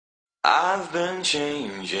I've been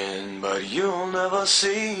changing, but you'll never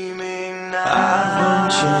see me now. I've been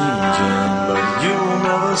changing, but you'll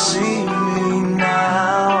never see me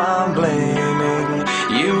now. I'm blaming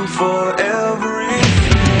you for everything.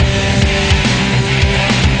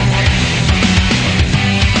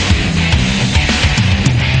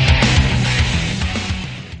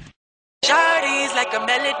 Shawty's like a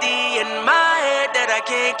melody in my head that I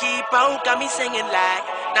can't keep out. Got me singing like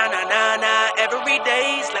na na na na every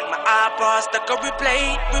day's like my iPod stuck on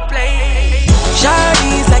replay.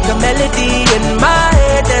 Shawty's like a melody in my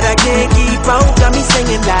head that I can't keep out. Got me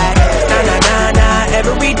singing like na na na na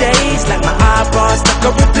every day's like my iPod stuck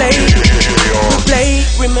on replay.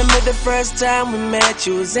 Remember the first time we met?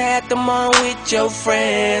 You was at the mall with your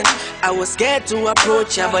friends. I was scared to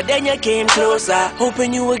approach ya, but then you came closer,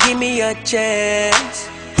 hoping you would give me a chance.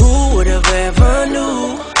 Who would have ever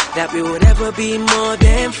knew that we would ever be more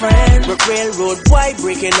than friends? But railroad white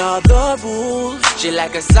breaking all the rules. She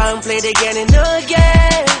like a song played again and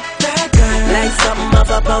again. That girl, like something of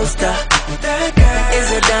a poster. That girl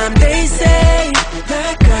is a dime, they say.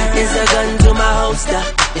 That girl is a gun to my holster,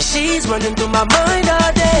 and she's running through my mind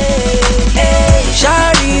all day. Hey,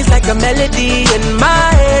 Shawty's like a melody in my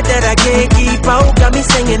head that I can't keep out. Got me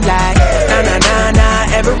singing like na na na na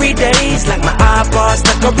every day's like my iPod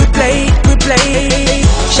stuck on replay.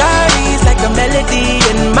 Shawty's like a melody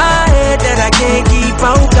in my head that I can't keep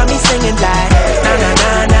out. Got me singing like na na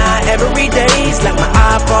na na every day's like my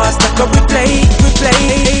iPod stuck on replay.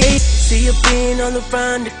 See you being all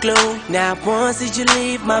around the globe. Now once did you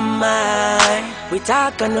leave my mind? We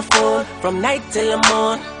talk on the phone from night till the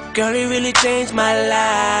morn. Girl, it really changed my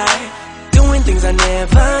life. Doing things I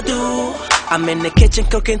never do. I'm in the kitchen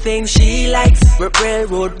cooking things she likes.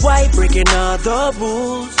 Railroad white breaking all the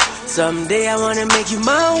rules. Someday I wanna make you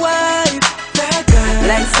my wife. That girl,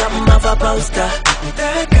 like something of a poster.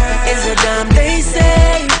 That girl is a dime, they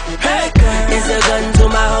say. That girl is a gun to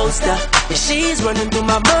my holster, and she's running through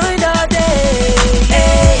my mind all day.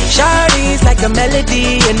 Hey, Shawty's like a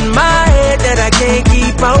melody in my head that I can't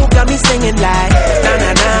keep out. Got me singing like na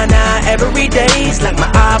na na na every day's like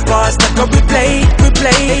my iPod stuck on replay.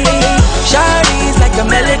 Shawty's like a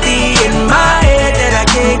melody in my head that I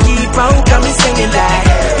can't keep out. Got me singing like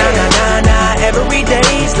na na na na every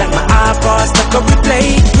day's like my iPod stuck on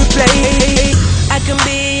replay. I can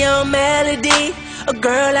be your melody, a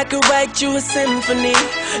girl that could write you a symphony,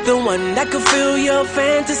 the one that could fill your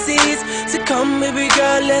fantasies. So come baby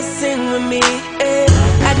girl, let's sing with me.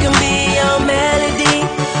 I can be your melody,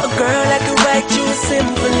 a girl that could write you a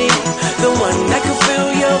symphony, the one that could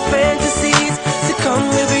fill your fantasies. So come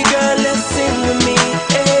baby girl, let's sing with me.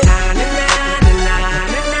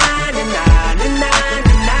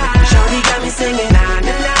 Shawty got me singing.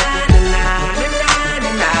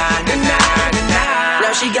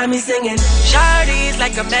 She got me singing. Shawty's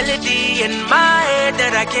like a melody in my head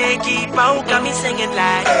that I can't keep out. Got me singing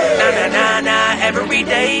like na na na na every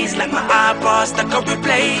day's like my iPod stuck on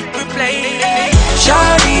replay.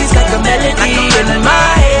 Shawty's like a melody in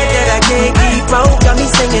my head that I can't keep out. Got me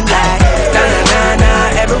singing like na na na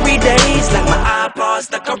na every day's like my iPod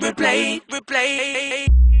stuck on replay.